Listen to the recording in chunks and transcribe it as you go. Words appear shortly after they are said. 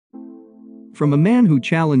From a man who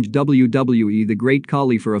challenged WWE The Great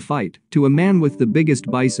Khali for a fight to a man with the biggest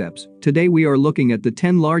biceps, today we are looking at the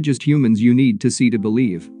 10 largest humans you need to see to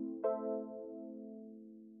believe.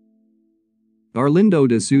 Arlindo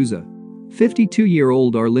De Souza.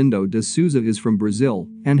 52-year-old Arlindo De Souza is from Brazil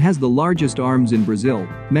and has the largest arms in Brazil,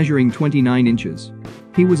 measuring 29 inches.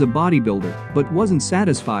 He was a bodybuilder but wasn't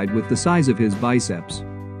satisfied with the size of his biceps.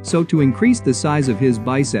 So to increase the size of his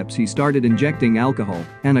biceps, he started injecting alcohol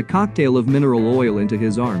and a cocktail of mineral oil into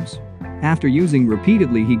his arms. After using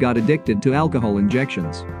repeatedly, he got addicted to alcohol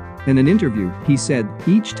injections. In an interview, he said,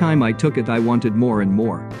 "Each time I took it I wanted more and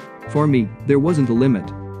more. For me, there wasn't a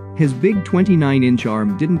limit." His big 29-inch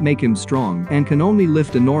arm didn't make him strong and can only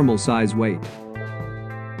lift a normal size weight.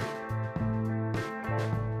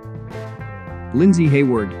 Lindsay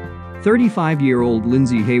Hayward. 35-year-old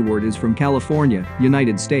Lindsay Hayward is from California,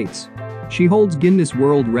 United States. She holds Guinness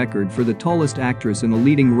World Record for the tallest actress in a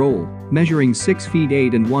leading role, measuring 6 feet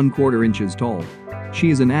 8 1/4 inches tall. She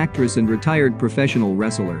is an actress and retired professional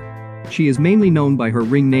wrestler. She is mainly known by her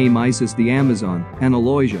ring name Isis the Amazon and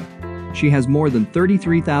Aloysia. She has more than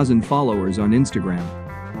 33,000 followers on Instagram.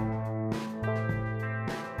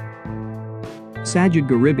 Sajjad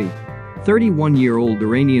Gharibi. 31-year-old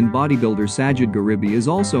Iranian bodybuilder Sajjad Gharibi is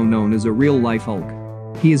also known as a real-life Hulk.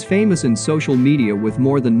 He is famous in social media with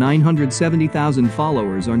more than 970,000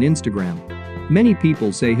 followers on Instagram. Many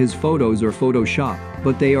people say his photos are Photoshop,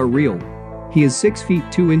 but they are real. He is 6 feet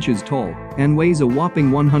 2 inches tall and weighs a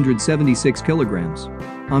whopping 176 kilograms.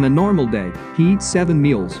 On a normal day, he eats 7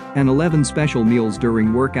 meals and 11 special meals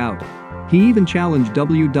during workout. He even challenged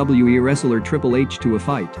WWE wrestler Triple H to a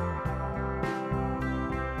fight.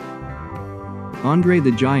 Andre the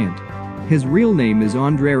Giant. His real name is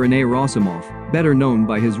Andre René Rosimov, better known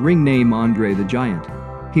by his ring name Andre the Giant.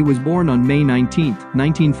 He was born on May 19,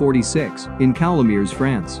 1946, in Calumiers,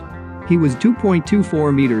 France. He was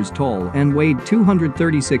 2.24 meters tall and weighed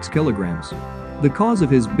 236 kilograms. The cause of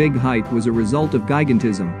his big height was a result of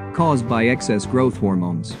gigantism caused by excess growth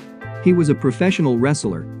hormones. He was a professional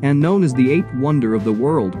wrestler and known as the eighth wonder of the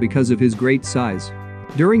world because of his great size.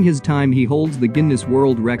 During his time, he holds the Guinness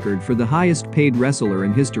World Record for the highest paid wrestler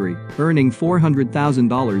in history, earning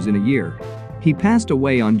 $400,000 in a year. He passed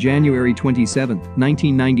away on January 27,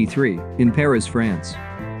 1993, in Paris, France.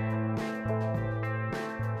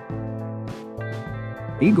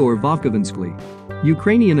 Igor Vovkovinskly.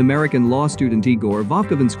 Ukrainian-American law student Igor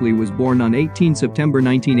Vovkovinskly was born on 18 September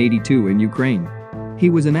 1982 in Ukraine. He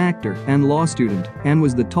was an actor and law student and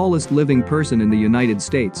was the tallest living person in the United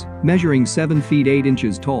States, measuring 7 feet 8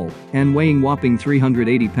 inches tall and weighing whopping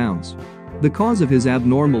 380 pounds. The cause of his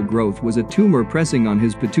abnormal growth was a tumor pressing on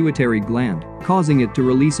his pituitary gland, causing it to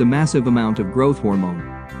release a massive amount of growth hormone.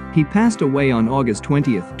 He passed away on August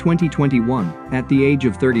 20, 2021, at the age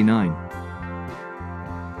of 39.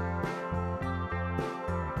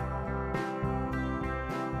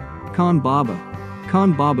 Khan Baba.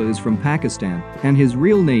 Khan Baba is from Pakistan and his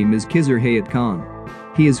real name is Khizr Hayat Khan.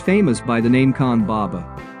 He is famous by the name Khan Baba.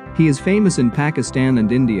 He is famous in Pakistan and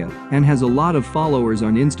India and has a lot of followers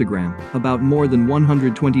on Instagram, about more than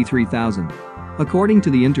 123,000. According to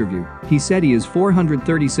the interview, he said he is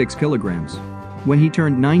 436 kilograms. When he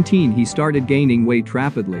turned 19, he started gaining weight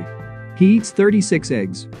rapidly. He eats 36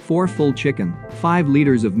 eggs, 4 full chicken, 5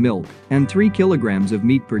 liters of milk, and 3 kilograms of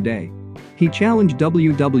meat per day. He challenged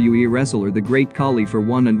WWE wrestler The Great Khali for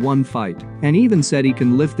 1-on-1 fight and even said he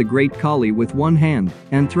can lift the Great Khali with one hand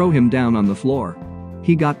and throw him down on the floor.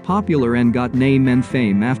 He got popular and got name and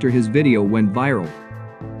fame after his video went viral.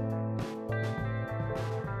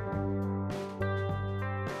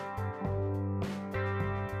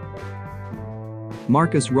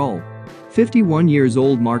 Markus Ruhl. 51 years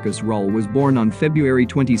old Markus Ruhl was born on February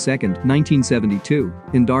 22, 1972,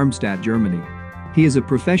 in Darmstadt, Germany. He is a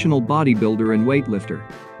professional bodybuilder and weightlifter.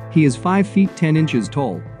 He is 5 feet 10 inches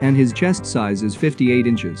tall and his chest size is 58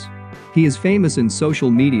 inches. He is famous in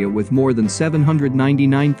social media with more than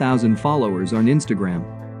 799,000 followers on Instagram.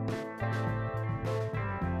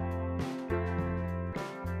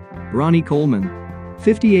 Ronnie Coleman.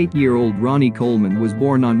 58-year-old Ronnie Coleman was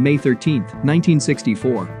born on May 13,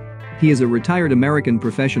 1964. He is a retired American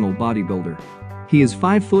professional bodybuilder. He is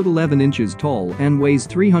 5 foot 11 inches tall and weighs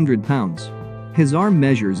 300 pounds. His arm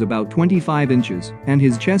measures about 25 inches and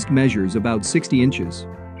his chest measures about 60 inches.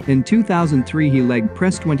 In 2003 he leg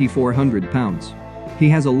pressed 2,400 pounds. He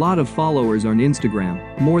has a lot of followers on Instagram,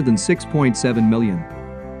 more than 6.7 million.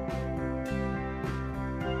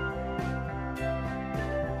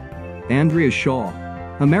 Andrea Shaw.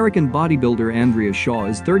 American bodybuilder Andrea Shaw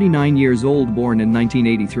is 39 years old, born in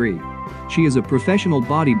 1983. She is a professional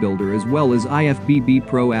bodybuilder as well as IFBB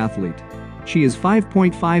pro athlete. She is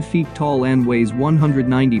 5.5 feet tall and weighs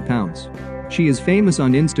 190 pounds. She is famous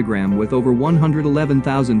on Instagram with over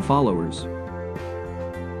 111,000 followers.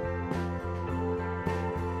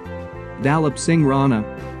 Dalip Singh Rana.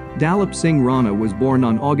 Dalip Singh Rana was born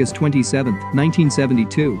on August 27,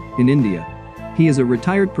 1972, in India. He is a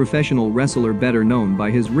retired professional wrestler better known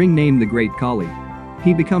by his ring name The Great Khali.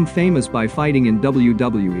 He became famous by fighting in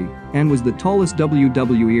WWE and was the tallest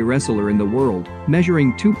WWE wrestler in the world,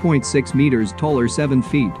 measuring 2.6 meters taller 7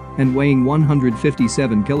 feet and weighing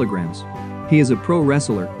 157 kilograms. He is a pro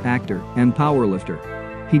wrestler, actor, and powerlifter.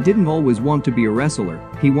 He didn't always want to be a wrestler,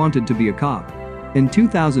 he wanted to be a cop. In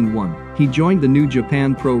 2001, he joined the New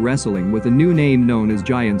Japan Pro Wrestling with a new name known as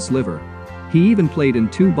Giant Sliver. He even played in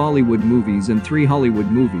 2 Bollywood movies and 3 Hollywood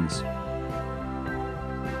movies.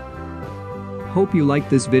 Hope you liked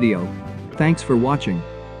this video. Thanks for watching.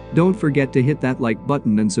 Don't forget to hit that like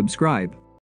button and subscribe.